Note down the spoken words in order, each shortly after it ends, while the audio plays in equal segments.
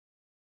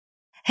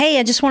Hey,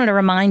 I just wanted to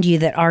remind you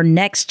that our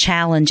next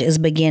challenge is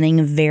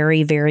beginning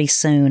very, very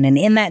soon. And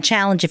in that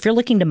challenge, if you're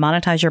looking to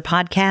monetize your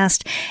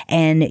podcast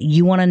and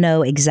you want to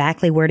know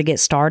exactly where to get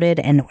started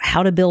and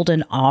how to build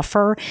an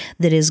offer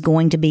that is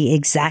going to be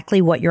exactly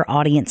what your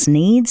audience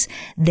needs,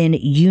 then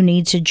you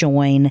need to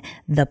join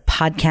the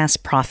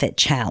Podcast Profit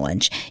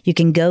Challenge. You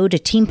can go to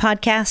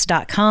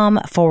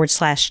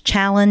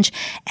teampodcast.com/challenge,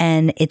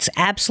 and it's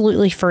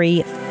absolutely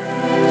free.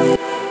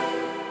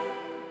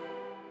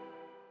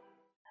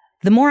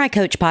 The more I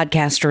coach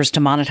podcasters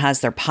to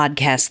monetize their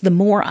podcasts, the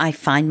more I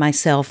find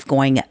myself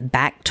going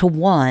back to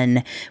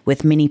one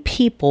with many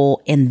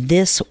people in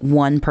this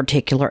one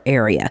particular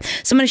area.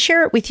 So I'm going to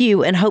share it with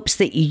you in hopes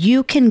that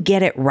you can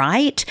get it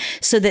right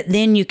so that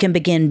then you can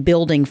begin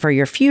building for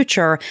your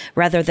future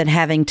rather than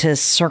having to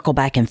circle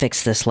back and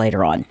fix this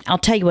later on. I'll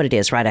tell you what it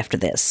is right after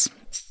this.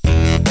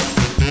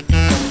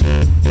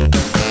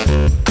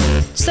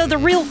 So the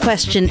real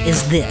question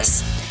is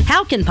this: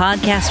 how can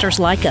podcasters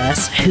like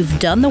us who've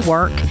done the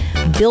work,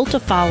 built a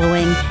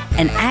following,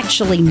 and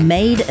actually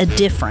made a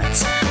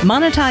difference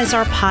monetize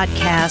our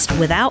podcast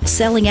without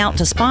selling out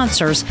to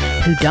sponsors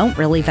who don't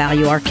really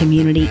value our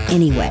community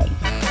anyway?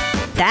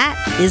 That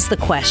is the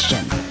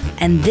question,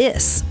 and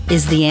this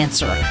is the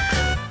answer.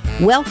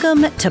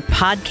 Welcome to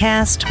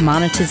Podcast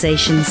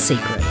Monetization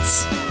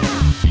Secrets.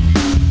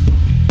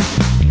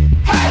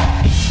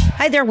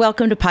 Hi there.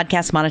 Welcome to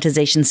Podcast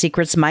Monetization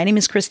Secrets. My name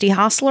is Christy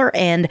Hostler,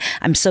 and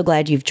I'm so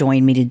glad you've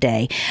joined me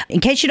today. In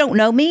case you don't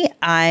know me,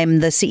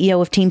 I'm the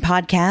CEO of Team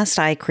Podcast.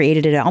 I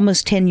created it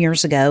almost 10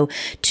 years ago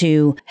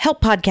to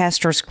help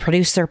podcasters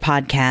produce their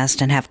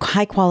podcast and have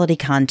high quality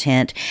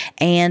content.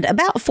 And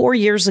about 4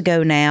 years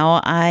ago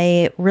now,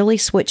 I really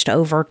switched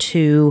over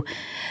to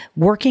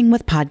working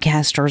with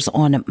podcasters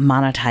on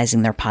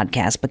monetizing their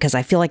podcast because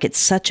I feel like it's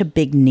such a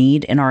big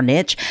need in our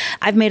niche.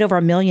 I've made over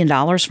 $1 million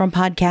from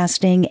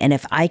podcasting, and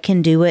if I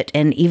can do it,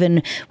 and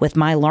even with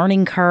my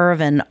learning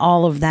curve and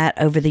all of that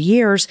over the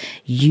years,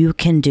 you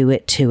can do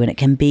it too, and it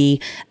can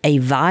be a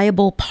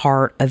viable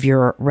part of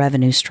your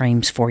revenue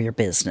streams for your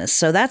business.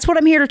 So that's what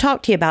I'm here to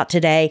talk to you about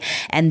today,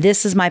 and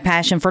this is my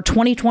passion. For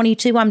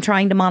 2022, I'm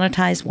trying to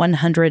monetize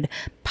 100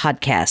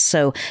 podcasts.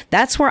 So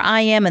that's where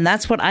I am, and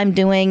that's what I'm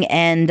doing.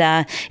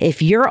 And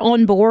if you're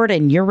on board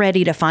and you're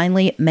ready to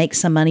finally make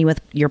some money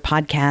with your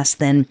podcast,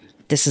 then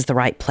this is the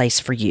right place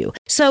for you.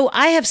 So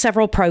I have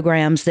several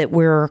programs that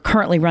we're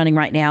currently running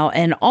right now,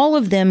 and all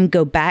of them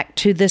go back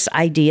to this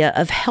idea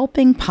of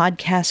helping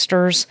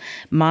podcasters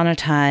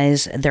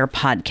monetize their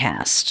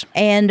podcast.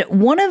 And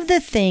one of the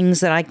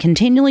things that I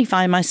continually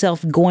find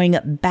myself going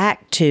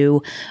back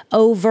to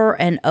over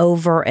and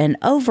over and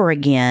over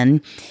again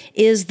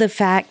is the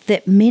fact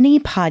that many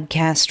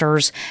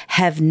podcasters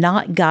have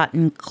not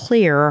gotten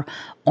clear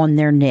on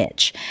their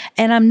niche.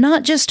 And I'm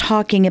not just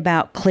talking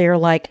about clear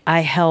like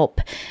I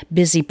help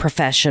busy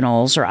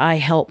professionals, or I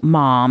help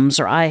moms,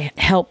 or I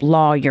help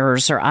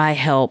lawyers, or I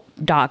help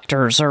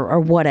doctors, or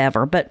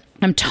whatever, but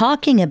I'm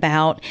talking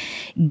about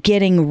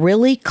getting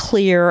really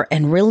clear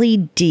and really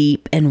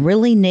deep and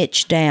really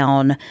niche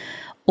down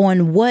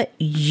on what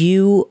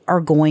you are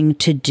going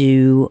to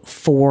do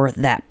for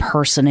that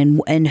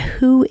person and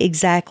who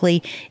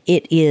exactly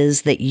it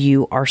is that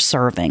you are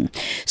serving.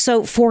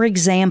 So, for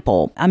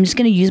example, I'm just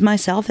going to use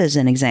myself as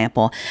an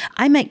example.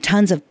 I make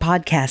tons of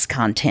podcast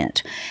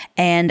content,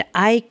 and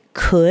I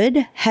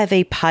could have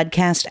a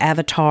podcast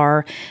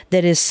avatar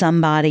that is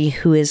somebody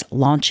who is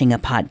launching a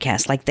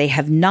podcast. Like they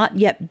have not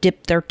yet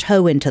dipped their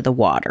toe into the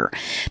water,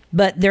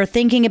 but they're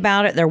thinking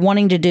about it, they're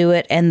wanting to do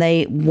it, and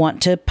they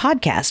want to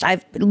podcast.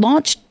 I've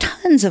launched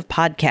tons of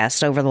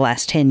podcasts over the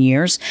last 10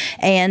 years,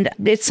 and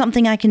it's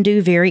something I can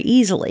do very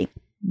easily.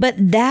 But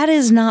that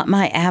is not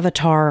my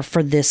avatar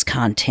for this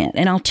content.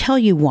 And I'll tell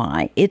you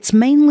why. It's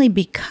mainly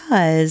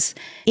because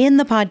in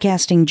the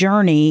podcasting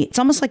journey, it's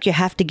almost like you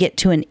have to get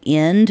to an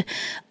end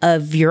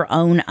of your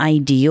own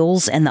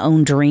ideals and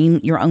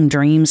your own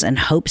dreams and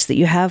hopes that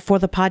you have for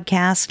the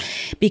podcast.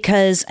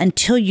 Because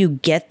until you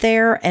get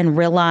there and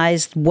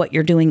realize what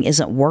you're doing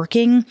isn't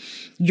working,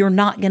 you're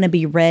not going to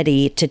be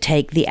ready to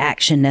take the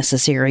action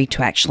necessary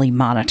to actually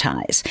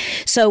monetize.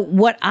 So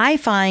what I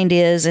find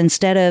is,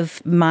 instead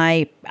of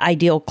my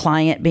ideal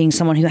client being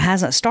someone who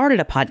hasn't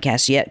started a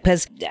podcast yet,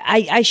 because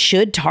I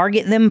should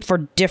target them for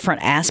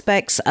different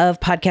aspects of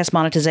podcast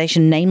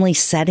monetization, namely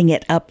setting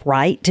it up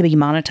right to be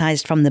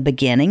monetized from the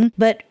beginning.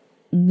 But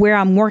where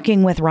I'm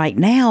working with right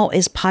now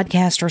is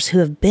podcasters who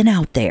have been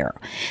out there.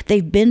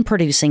 They've been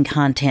producing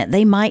content.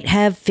 They might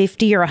have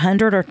 50 or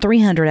 100 or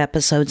 300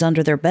 episodes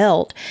under their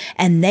belt,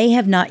 and they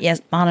have not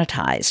yet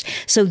monetized.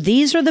 So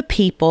these are the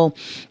people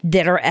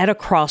that are at a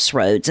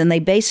crossroads, and they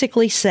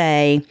basically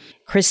say,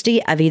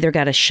 Christy, I've either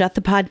got to shut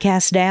the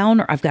podcast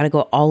down or I've got to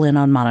go all in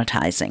on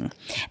monetizing.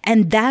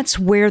 And that's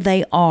where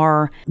they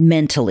are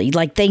mentally.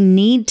 Like, they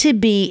need to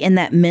be in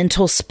that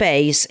mental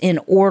space in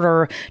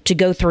order to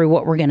go through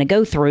what we're going to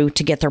go through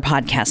to get their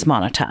podcast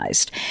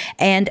monetized.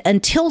 And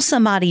until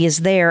somebody is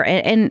there,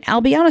 and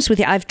I'll be honest with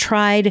you, I've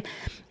tried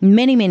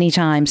many, many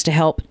times to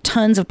help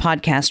tons of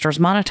podcasters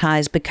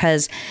monetize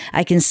because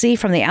I can see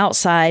from the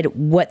outside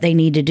what they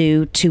need to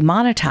do to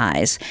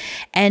monetize.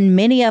 And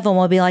many of them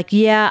will be like,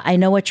 yeah, I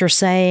know what you're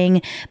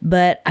saying,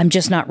 but I'm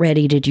just not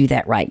ready to do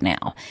that right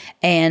now.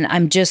 And I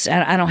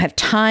don't have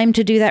time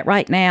to do that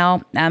right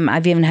now.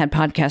 I've even had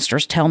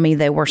podcasters tell me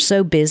they were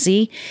so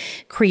busy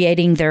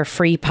creating their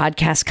free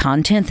podcast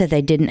content that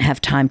they didn't have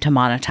time to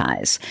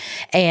monetize.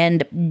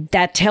 And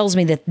that tells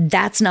me that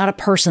that's not a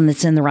person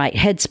that's in the right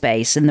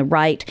headspace, in the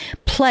right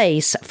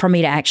place for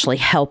me to actually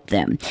help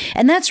them.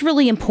 And that's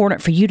really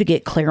important for you to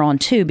get clear on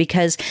too,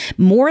 because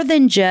more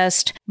than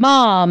just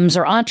moms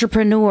or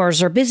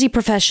entrepreneurs or busy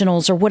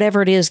professionals or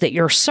whatever it is that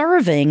you're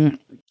serving,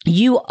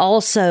 you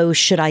also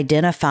should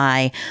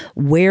identify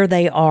where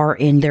they are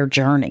in their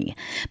journey.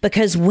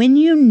 Because when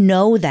you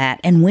know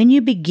that, and when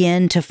you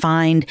begin to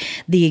find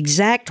the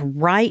exact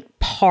right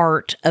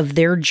part of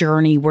their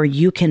journey where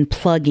you can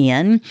plug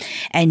in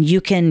and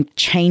you can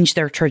change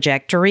their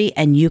trajectory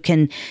and you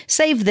can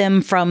save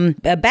them from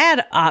a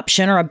bad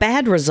option or a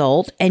bad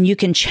result and you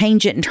can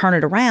change it and turn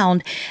it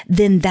around,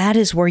 then that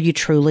is where you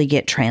truly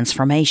get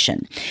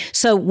transformation.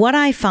 So what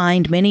I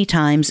find many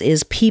times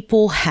is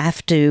people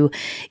have to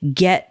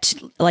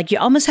you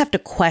almost have to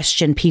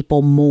question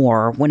people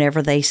more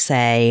whenever they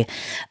say,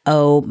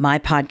 oh, my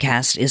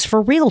podcast is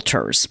for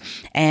realtors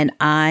and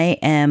I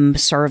am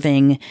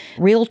serving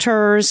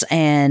realtors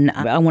and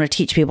I want to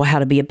teach people how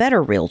to be a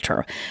better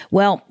realtor.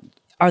 Well,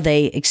 are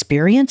they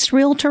experienced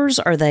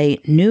realtors? Are they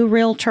new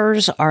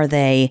realtors? Are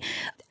they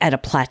at a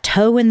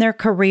plateau in their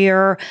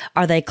career?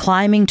 Are they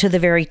climbing to the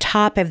very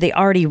top? Have they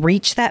already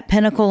reached that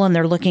pinnacle and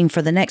they're looking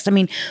for the next? I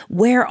mean,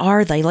 where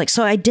are they?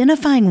 So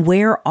identifying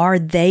where are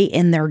they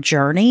in their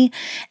journey?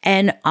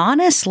 And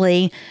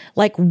honestly,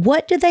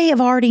 what do they have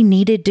already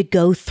needed to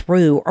go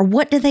through, or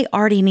what do they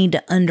already need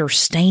to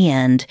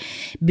understand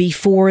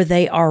before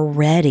they are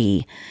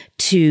ready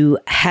to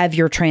have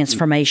your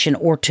transformation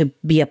or to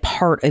be a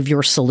part of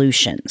your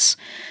solutions?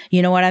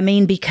 You know what I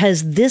mean?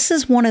 Because this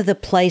is one of the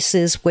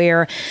places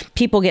where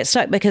people get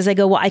stuck because they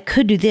go, well, I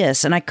could do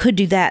this and I could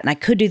do that and I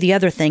could do the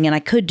other thing and I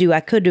could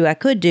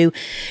do.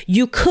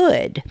 You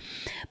could.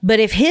 But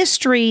if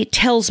history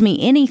tells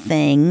me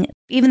anything,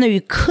 even though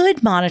you could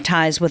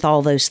monetize with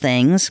all those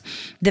things,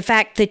 the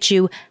fact that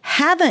you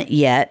haven't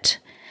yet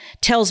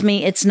tells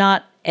me it's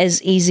not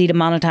as easy to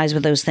monetize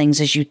with those things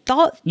as you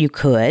thought you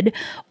could,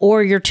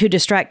 or you're too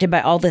distracted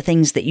by all the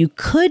things that you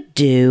could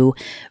do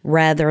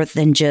rather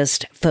than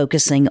just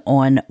focusing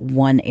on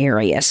one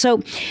area.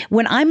 So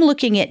when I'm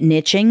looking at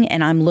niching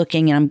and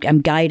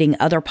I'm guiding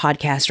other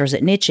podcasters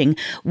at niching,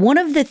 one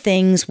of the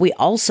things we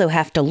also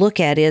have to look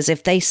at is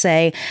if they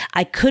say,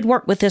 I could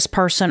work with this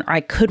person, or I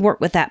could work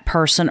with that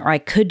person, or I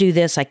could do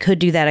this, I could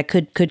do that, I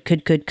could.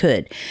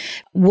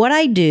 What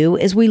I do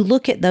is we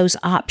look at those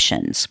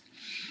options.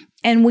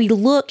 And we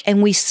look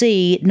and we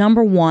see,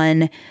 number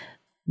one,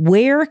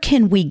 where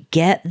can we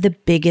get the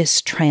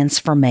biggest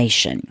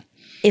transformation?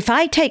 If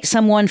I take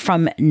someone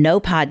from no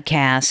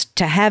podcast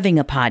to having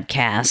a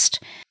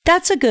podcast,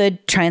 that's a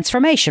good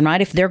transformation,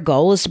 right? If their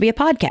goal is to be a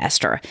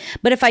podcaster.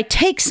 But if I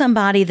take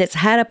somebody that's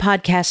had a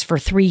podcast for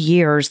 3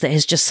 years that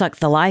has just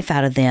sucked the life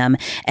out of them,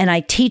 and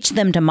I teach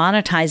them to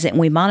monetize it and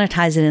we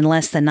monetize it in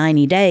less than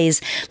 90 days,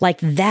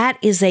 that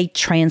is a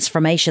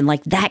transformation.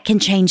 That can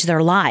change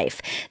their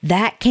life.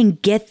 That can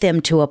get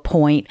them to a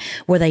point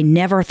where they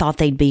never thought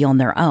they'd be on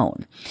their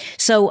own.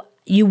 So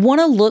you want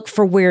to look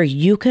for where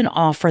you can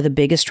offer the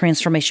biggest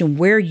transformation,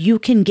 where you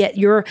can get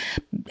your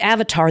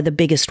avatar the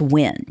biggest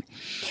win.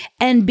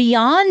 And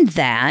beyond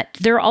that,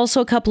 there are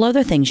also a couple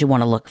other things you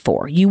want to look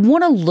for. You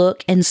want to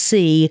look and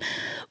see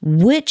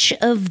which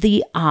of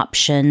the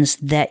options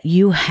that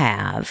you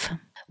have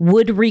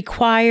would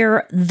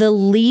require the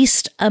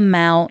least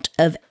amount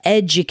of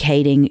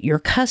educating your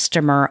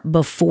customer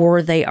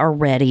before they are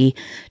ready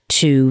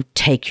to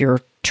take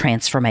your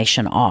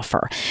transformation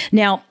offer.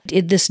 Now,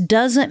 this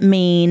doesn't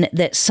mean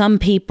that some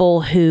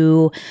people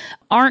who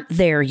aren't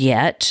there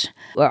yet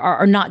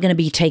are not going to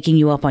be taking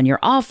you up on your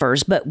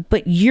offers, but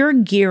you're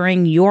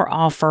gearing your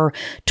offer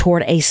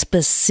toward a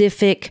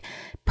specific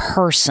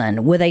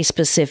person with a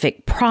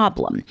specific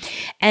problem.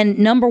 And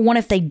number one,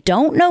 if they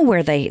don't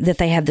know that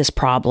they have this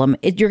problem,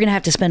 you're going to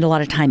have to spend a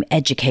lot of time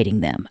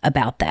educating them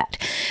about that.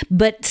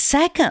 But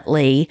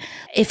secondly,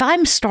 if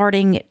I'm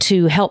starting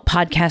to help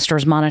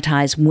podcasters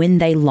monetize when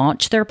they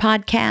launch their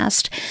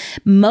podcast,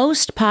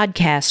 most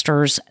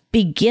podcasters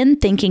begin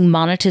thinking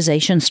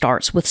monetization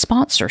starts with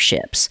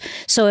sponsorships.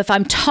 So if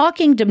I'm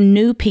talking to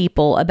new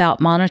people about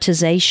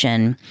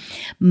monetization,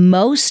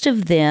 most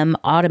of them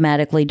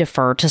automatically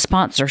defer to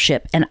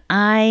sponsorship. And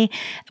I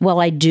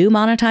do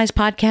monetize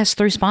podcasts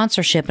through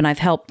sponsorship, and I've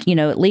helped,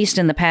 at least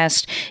in the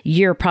past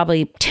year,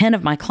 probably 10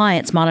 of my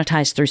clients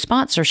monetize through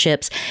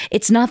sponsorships.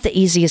 It's not the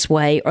easiest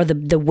way or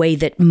the way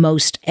that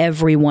most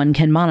everyone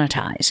can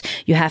monetize.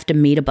 You have to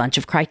meet a bunch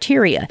of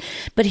criteria.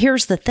 But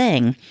here's the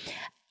thing.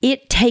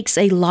 it takes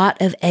a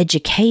lot of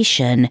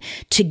education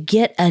to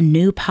get a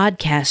new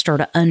podcaster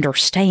to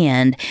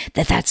understand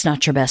that that's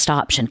not your best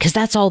option, because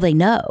that's all they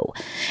know.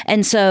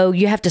 And so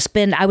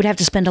I would have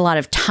to spend a lot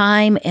of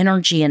time,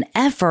 energy, and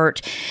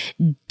effort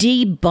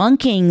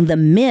debunking the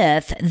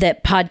myth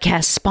that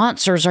podcast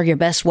sponsors are your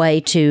best way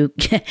to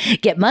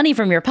get money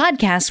from your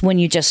podcast when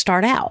you just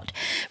start out,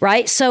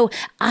 right? So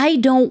I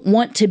don't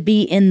want to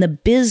be in the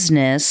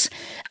business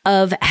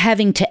of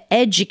having to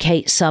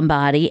educate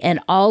somebody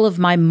and all of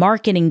my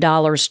marketing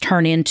dollars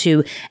turn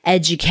into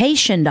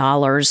education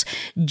dollars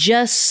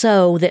just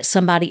so that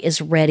somebody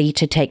is ready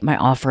to take my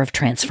offer of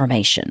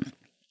transformation.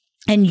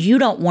 And you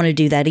don't want to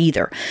do that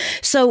either.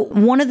 So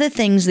one of the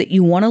things that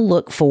you want to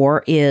look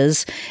for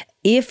is,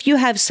 if you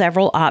have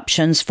several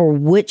options for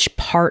which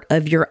part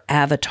of your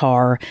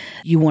avatar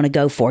you want to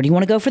go for. Do you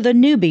want to go for the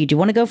newbie? Do you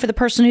want to go for the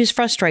person who's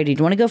frustrated?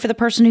 Do you want to go for the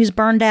person who's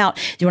burned out?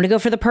 Do you want to go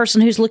for the person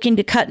who's looking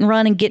to cut and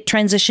run and get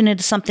transition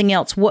into something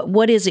else?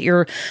 What is it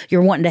you're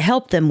wanting to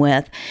help them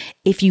with?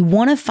 If you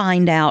want to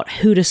find out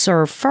who to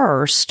serve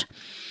first,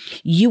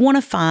 you want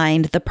to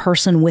find the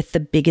person with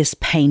the biggest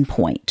pain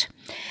point.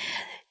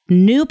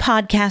 New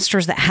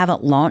podcasters that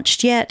haven't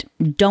launched yet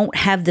don't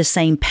have the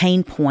same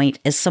pain point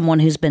as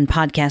someone who's been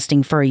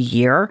podcasting for a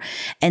year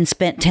and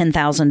spent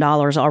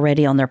 $10,000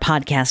 already on their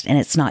podcast, and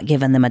it's not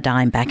giving them a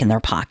dime back in their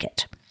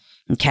pocket.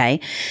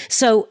 Okay.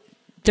 So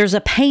there's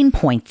a pain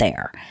point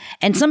there.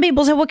 And some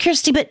people say, well,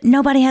 Christy, but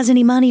nobody has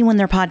any money when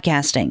they're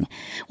podcasting.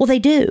 Well, they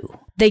do.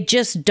 They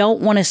just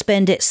don't want to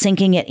spend it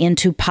sinking it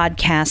into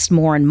podcasts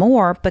more and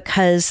more,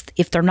 because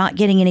if they're not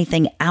getting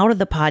anything out of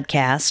the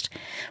podcast,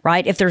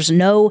 right? If there's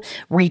no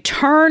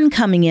return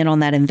coming in on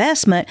that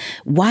investment,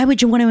 why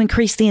would you want to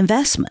increase the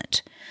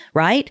investment,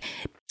 right?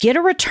 Get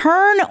a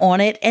return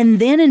on it and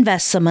then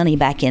invest some money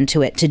back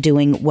into it to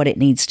doing what it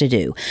needs to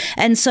do.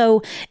 And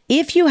so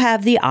if you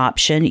have the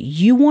option,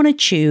 you want to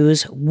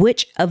choose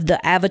which of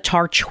the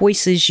avatar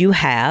choices you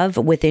have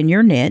within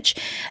your niche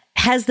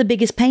has the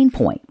biggest pain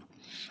point,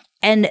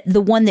 and the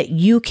one that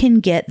you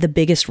can get the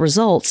biggest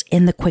results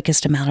in the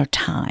quickest amount of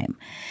time.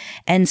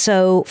 And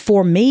so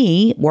for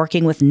me,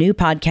 working with new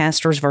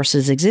podcasters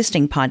versus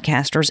existing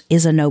podcasters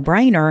is a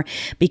no-brainer,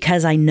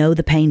 because I know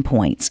the pain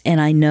points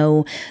and I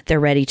know they're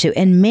ready to.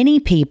 And many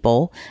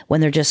people,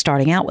 when they're just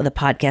starting out with a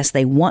podcast,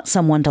 they want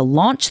someone to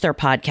launch their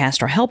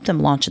podcast or help them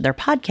launch their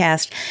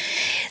podcast.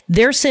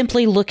 They're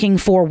simply looking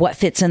for what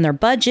fits in their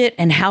budget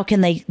and how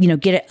can they,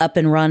 get it up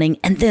and running,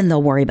 and then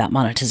they'll worry about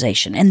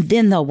monetization, and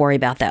then they'll worry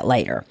about that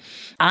later.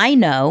 I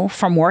know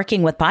from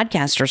working with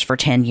podcasters for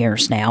 10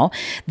 years now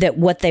that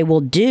what they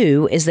will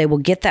do is they will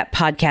get that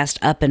podcast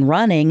up and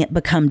running,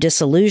 become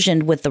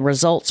disillusioned with the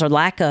results or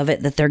lack of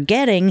it that they're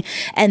getting,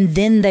 and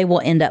then they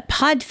will end up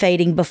pod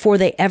fading before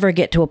they ever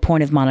get to a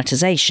point of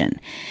monetization.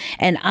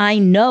 And I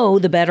know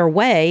the better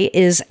way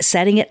is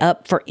setting it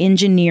up for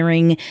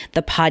engineering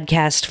the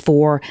podcast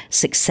for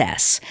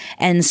success.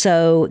 And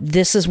so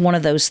this is one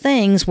of those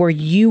things where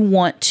you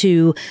want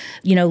to,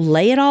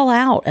 lay it all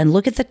out and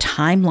look at the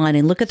timeline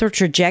and look at their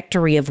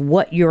trajectory of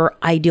what your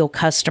ideal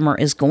customer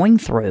is going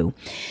through,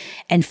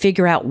 and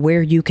figure out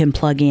where you can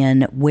plug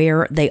in,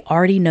 where they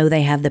already know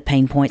they have the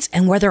pain points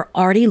and where they're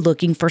already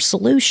looking for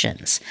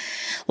solutions.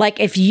 Like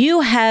if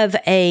you have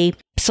a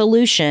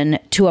solution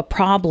to a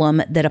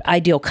problem that an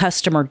ideal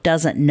customer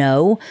doesn't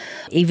know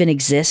even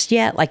exists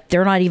yet, like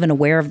they're not even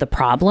aware of the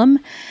problem,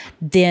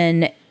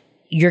 then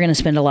you're going to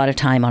spend a lot of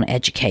time on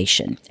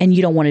education, and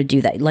you don't want to do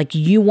that. Like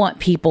you want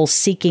people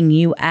seeking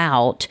you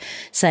out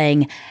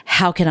saying,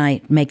 how can I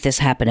make this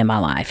happen in my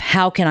life?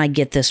 How can I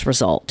get this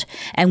result?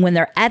 And when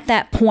they're at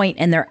that point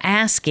and they're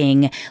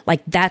asking,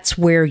 like that's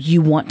where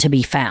you want to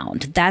be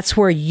found. That's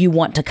where you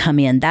want to come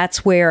in.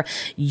 That's where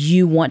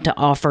you want to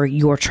offer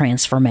your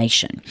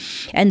transformation.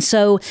 And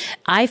so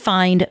I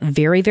find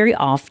very, very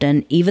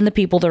often, even the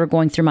people that are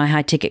going through my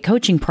high ticket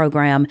coaching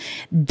program,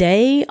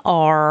 they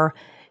are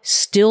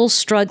still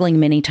struggling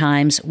many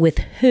times with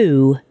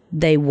who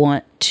they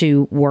want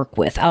to work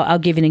with. I'll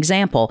give you an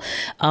example.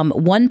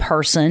 One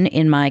person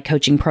in my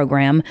coaching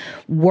program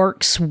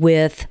works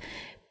with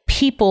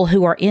people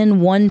who are in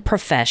one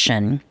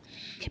profession,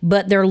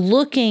 but they're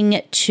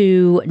looking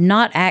to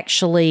not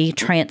actually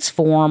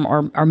transform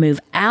or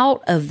move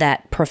out of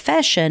that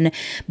profession,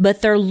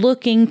 but they're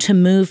looking to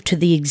move to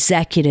the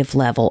executive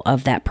level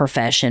of that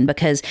profession.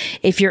 Because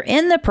if you're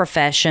in the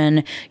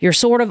profession, you're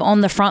sort of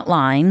on the front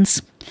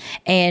lines,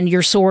 and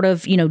you're sort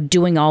of,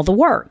 doing all the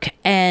work.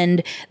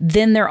 And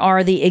then there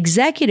are the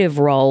executive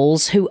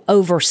roles who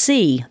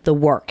oversee the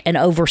work and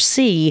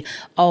oversee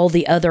all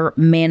the other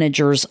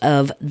managers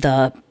of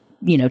the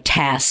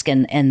task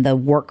and the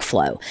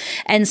workflow.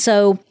 And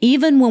so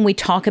even when we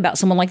talk about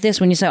someone like this,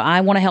 when you say,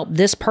 I want to help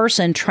this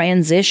person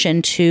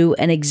transition to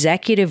an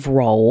executive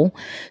role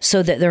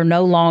so that they're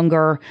no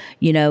longer,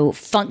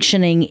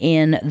 functioning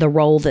in the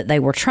role that they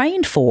were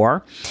trained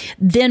for,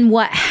 then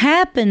what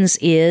happens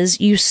is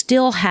you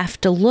still have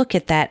to look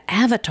at that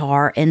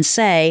avatar and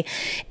say,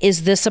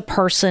 is this a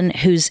person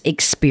who's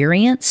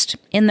experienced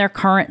in their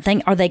current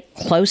thing? Are they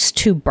close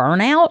to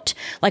burnout?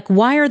 Like,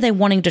 why are they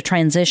wanting to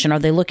transition? Are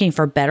they looking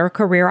for better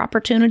career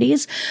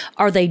opportunities?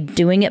 Are they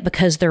doing it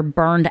because they're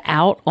burned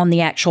out on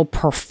the actual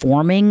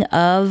performing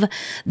of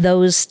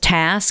those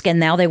tasks and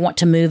now they want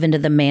to move into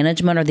the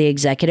management or the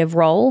executive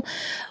role?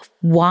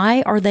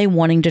 Why are they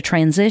wanting to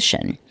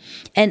transition?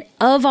 And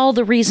of all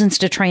the reasons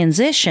to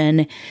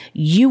transition,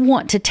 you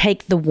want to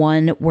take the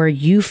one where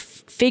you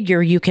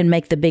figure you can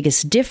make the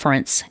biggest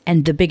difference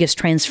and the biggest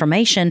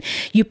transformation.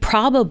 You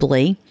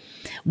probably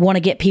want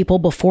to get people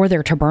before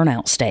they're to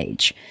burnout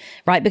stage,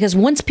 right? Because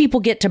once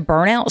people get to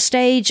burnout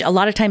stage, a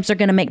lot of times they're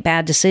going to make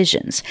bad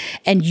decisions,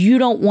 and you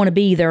don't want to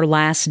be their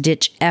last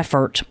ditch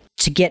effort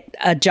to get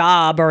a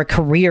job or a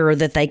career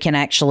that they can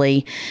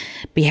actually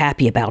be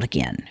happy about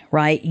again,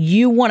 right?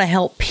 You want to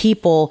help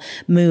people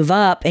move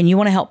up, and you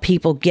want to help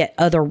people get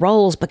other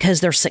roles because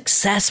they're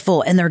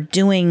successful and they're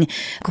doing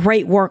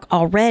great work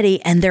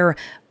already, and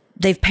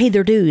they've paid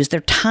their dues.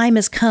 Their time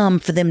has come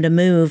for them to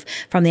move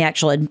from the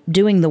actual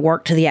doing the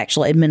work to the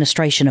actual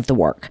administration of the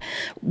work.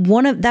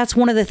 That's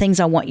one of the things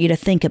I want you to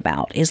think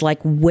about is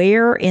like,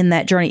 where in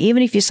that journey,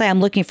 even if you say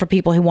I'm looking for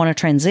people who want to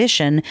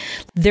transition,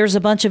 there's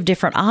a bunch of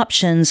different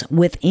options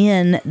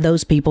within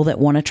those people that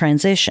want to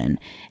transition.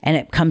 And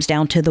it comes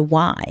down to the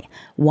why.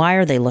 Why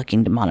are they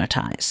looking to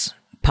monetize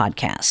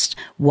podcast?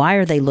 Why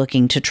are they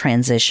looking to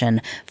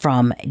transition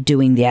from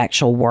doing the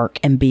actual work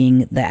and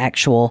being the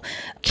actual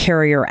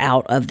carrier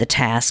out of the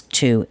task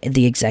to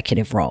the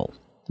executive role,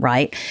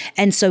 right?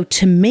 And so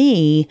to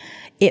me,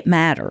 it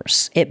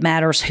matters. It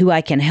matters who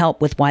I can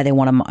help with why they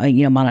want to,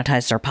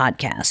 monetize their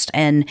podcast.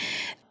 And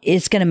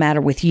it's going to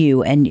matter with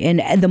you. And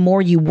the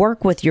more you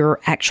work with your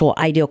actual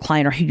ideal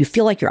client, or who you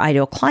feel like your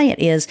ideal client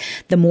is,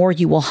 the more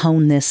you will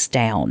hone this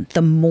down,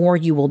 the more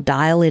you will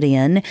dial it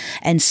in.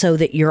 And so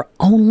that you're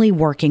only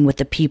working with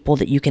the people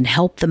that you can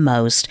help the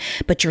most,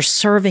 but you're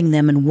serving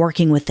them and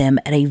working with them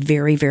at a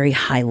very, very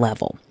high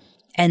level.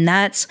 And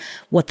that's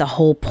what the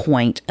whole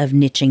point of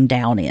niching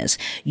down is.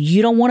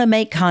 You don't want to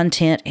make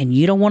content and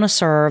you don't want to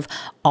serve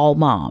all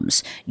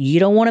moms.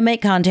 You don't want to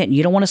make content and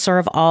you don't want to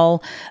serve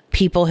all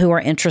people who are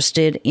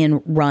interested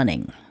in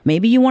running.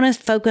 Maybe you want to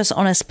focus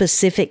on a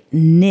specific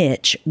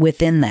niche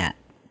within that.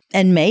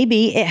 And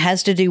maybe it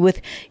has to do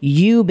with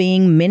you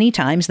being many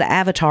times the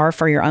avatar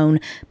for your own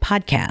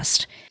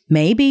podcast.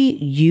 Maybe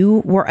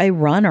you were a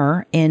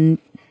runner in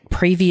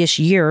previous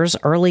years,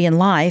 early in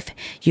life,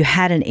 you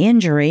had an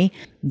injury,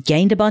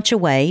 gained a bunch of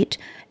weight,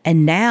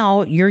 and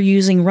now you're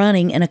using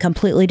running in a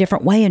completely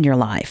different way in your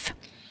life.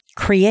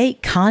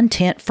 Create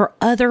content for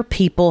other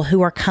people who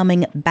are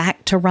coming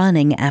back to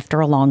running after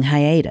a long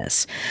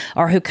hiatus,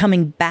 or who are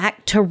coming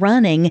back to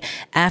running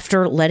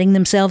after letting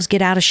themselves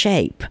get out of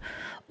shape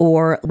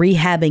or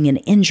rehabbing an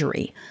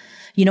injury.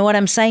 You know what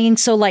I'm saying?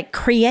 So like,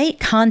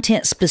 create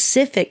content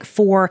specific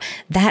for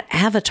that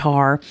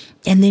avatar,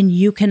 and then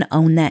you can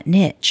own that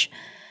niche.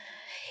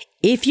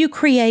 If you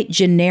create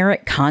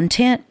generic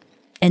content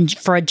and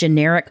for a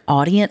generic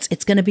audience,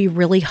 it's going to be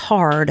really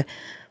hard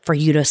for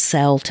you to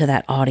sell to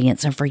that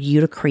audience and for you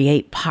to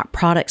create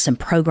products and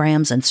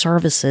programs and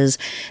services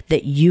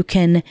that you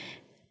can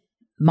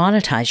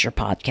monetize your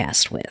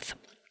podcast with.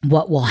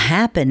 What will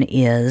happen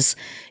is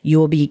you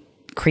will be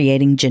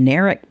creating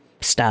generic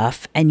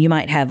stuff, and you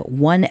might have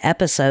one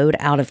episode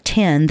out of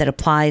 10 that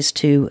applies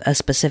to a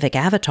specific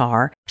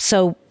avatar.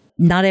 So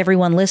not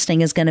everyone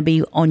listening is going to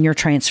be on your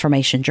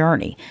transformation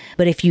journey.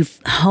 But if you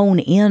hone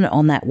in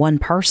on that one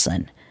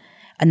person,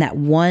 and that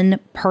one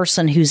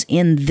person who's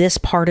in this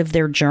part of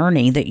their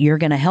journey that you're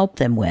going to help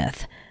them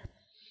with,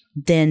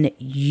 then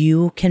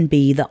you can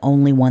be the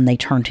only one they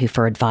turn to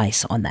for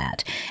advice on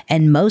that.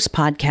 And most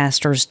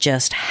podcasters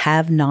just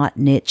have not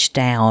niched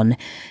down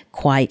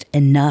quite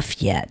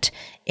enough yet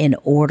in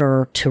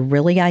order to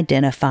really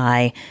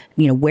identify,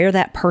 where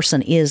that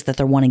person is that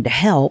they're wanting to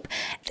help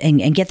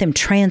and get them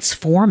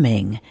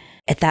transforming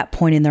at that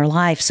point in their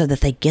life so that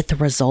they get the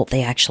result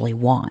they actually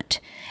want.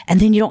 And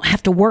then you don't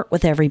have to work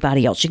with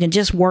everybody else. You can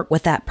just work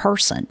with that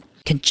person.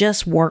 Can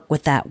just work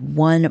with that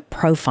one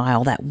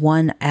profile, that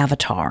one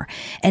avatar.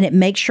 And it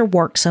makes your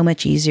work so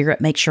much easier.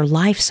 It makes your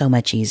life so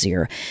much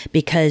easier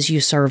because you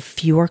serve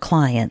fewer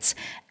clients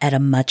at a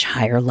much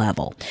higher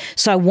level.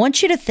 So I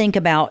want you to think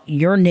about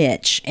your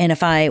niche. And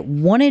if I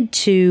wanted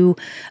to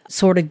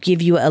sort of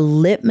give you a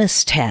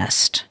litmus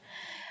test,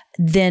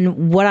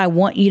 then what I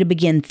want you to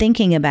begin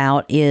thinking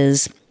about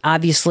is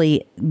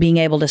obviously being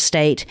able to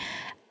state,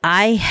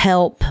 I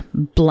help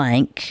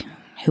blank,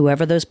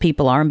 whoever those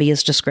people are, and be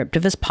as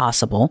descriptive as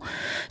possible.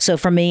 So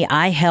for me,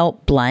 I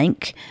help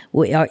blank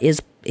is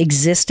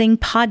existing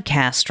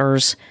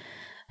podcasters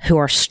who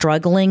are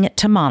struggling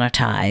to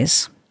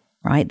monetize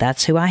right?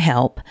 That's who I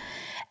help.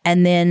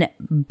 And then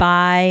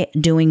by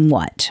doing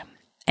what?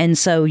 And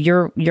so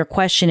your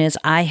question is,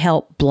 I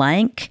help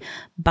blank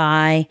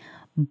by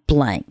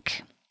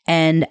blank.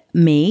 And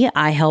me,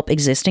 I help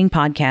existing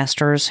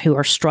podcasters who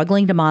are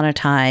struggling to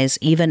monetize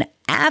even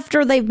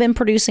after they've been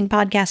producing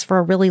podcasts for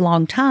a really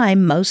long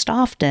time, most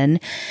often.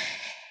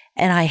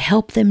 And I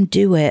help them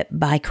do it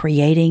by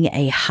creating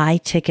a high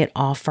ticket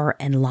offer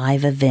and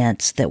live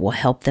events that will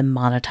help them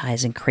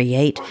monetize and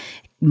create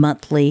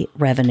monthly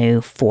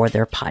revenue for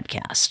their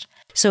podcast.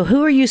 So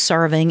who are you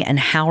serving and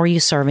how are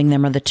you serving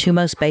them are the two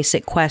most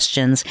basic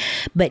questions,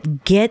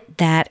 but get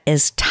that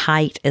as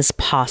tight as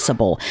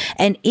possible.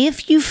 And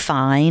if you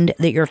find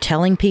that you're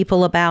telling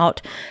people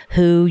about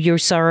who you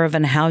serve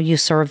and how you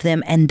serve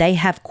them and they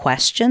have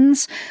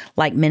questions,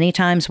 like many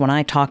times when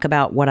I talk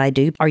about what I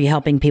do, are you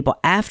helping people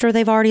after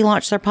they've already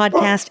launched their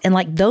podcast? And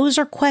like those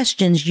are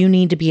questions you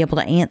need to be able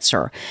to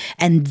answer.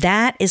 And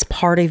that is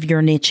part of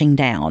your niching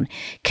down.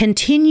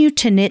 Continue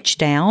to niche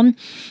down.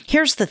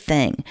 Here's the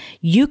thing.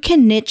 You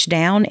can niche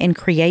down and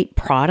create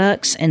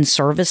products and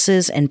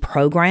services and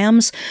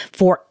programs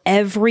for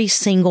every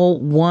single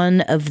one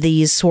of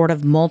these sort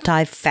of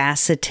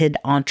multifaceted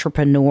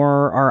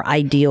entrepreneur or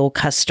ideal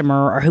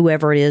customer or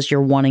whoever it is you're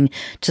wanting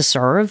to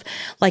serve.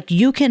 Like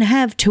you can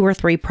have 2 or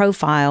 3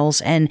 profiles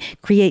and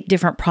create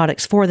different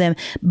products for them,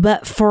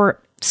 but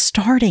for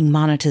starting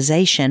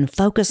monetization,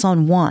 focus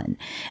on one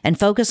and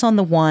focus on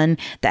the one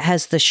that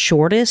has the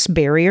shortest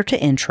barrier to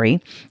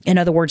entry. In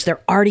other words,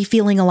 they're already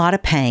feeling a lot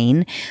of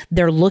pain.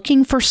 They're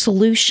looking for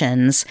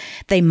solutions.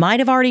 They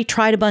might have already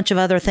tried a bunch of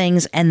other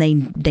things and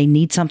they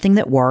need something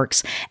that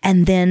works.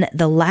 And then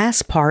the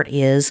last part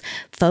is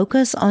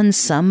focus on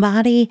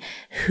somebody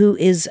who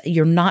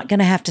you're not going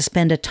to have to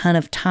spend a ton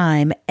of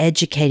time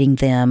educating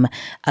them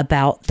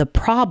about the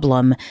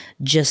problem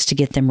just to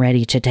get them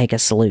ready to take a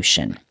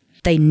solution.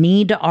 They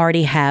need to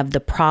already have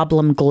the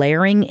problem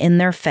glaring in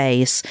their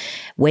face,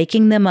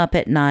 waking them up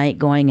at night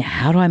going,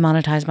 how do I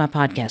monetize my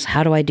podcast?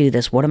 How do I do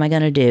this? What am I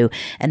going to do?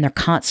 And they're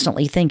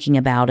constantly thinking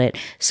about it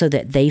so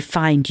that they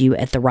find you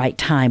at the right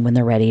time when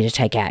they're ready to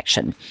take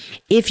action.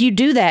 If you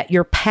do that,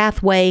 your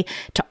pathway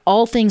to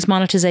all things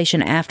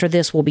monetization after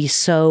this will be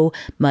so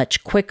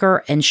much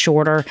quicker and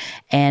shorter.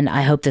 And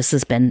I hope this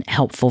has been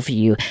helpful for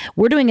you.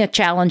 We're doing a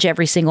challenge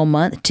every single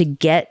month to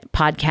get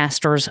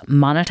podcasters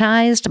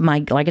monetized.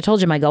 Like I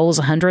told you, my goal is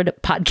 100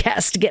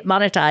 podcasts to get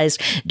monetized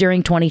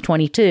during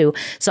 2022.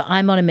 So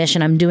I'm on a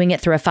mission. I'm doing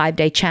it through a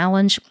 5-day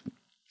challenge.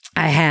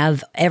 I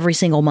have every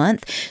single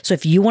month. So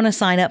if you want to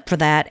sign up for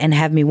that and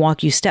have me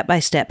walk you step by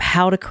step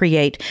how to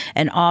create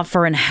an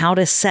offer and how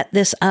to set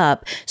this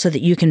up so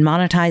that you can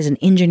monetize and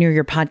engineer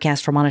your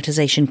podcast for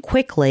monetization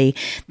quickly,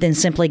 then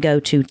simply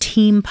go to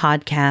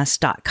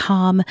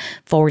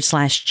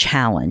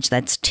teampodcast.com/challenge.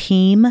 That's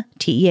team,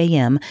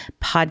 TEAM,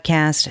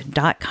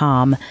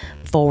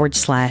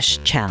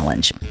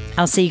 podcast.com/challenge.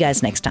 I'll see you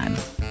guys next time.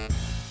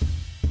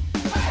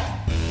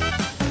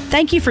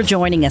 Thank you for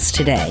joining us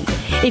today.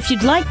 If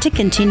you'd like to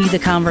continue the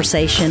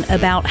conversation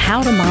about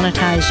how to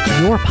monetize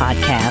your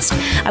podcast,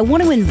 I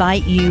want to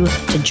invite you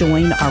to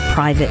join our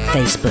private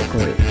Facebook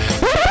group.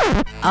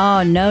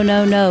 Oh, no.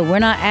 We're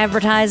not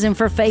advertising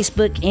for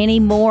Facebook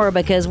anymore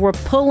because we're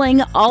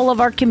pulling all of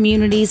our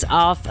communities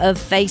off of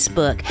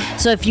Facebook.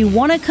 So if you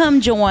want to come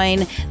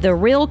join the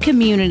real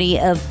community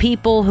of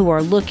people who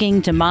are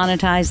looking to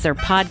monetize their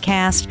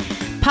podcast,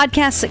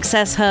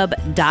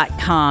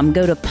 podcastsuccesshub.com.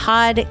 Go to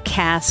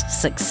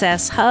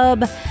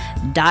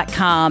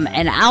podcastsuccesshub.com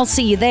and I'll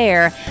see you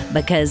there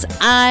because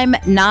I'm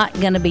not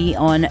going to be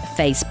on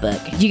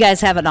Facebook. You guys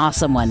have an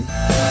awesome one.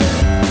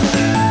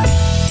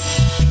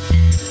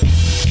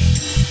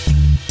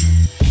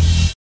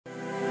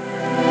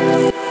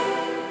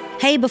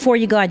 Hey, before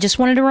you go, I just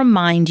wanted to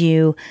remind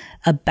you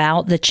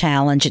about the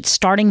challenge. It's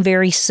starting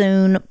very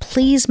soon.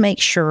 Please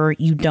make sure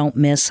you don't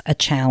miss a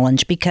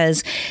challenge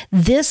because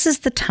this is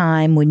the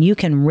time when you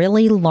can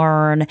really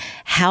learn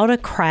how to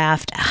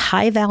craft a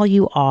high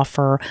value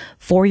offer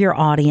for your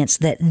audience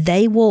that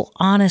they will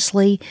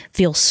honestly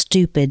feel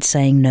stupid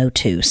saying no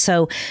to.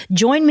 So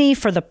join me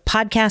for the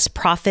Podcast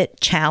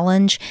Profit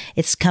Challenge.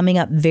 It's coming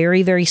up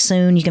very, very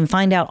soon. You can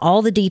find out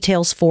all the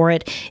details for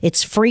it.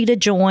 It's free to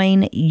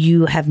join.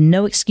 You have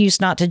no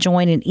excuse not to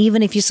join. And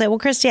even if you say, well,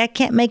 Christy, I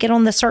can't make it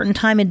on the certain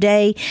time of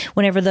day,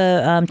 whenever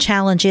the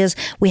challenge is,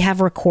 we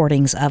have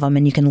recordings of them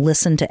and you can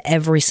listen to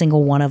every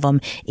single one of them,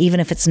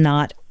 even if it's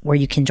not where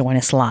you can join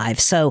us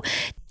live. So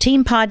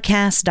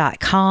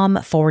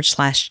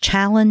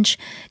teampodcast.com/challenge.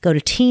 Go to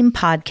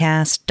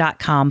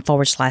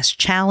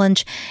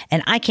teampodcast.com/challenge.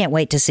 And I can't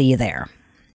wait to see you there.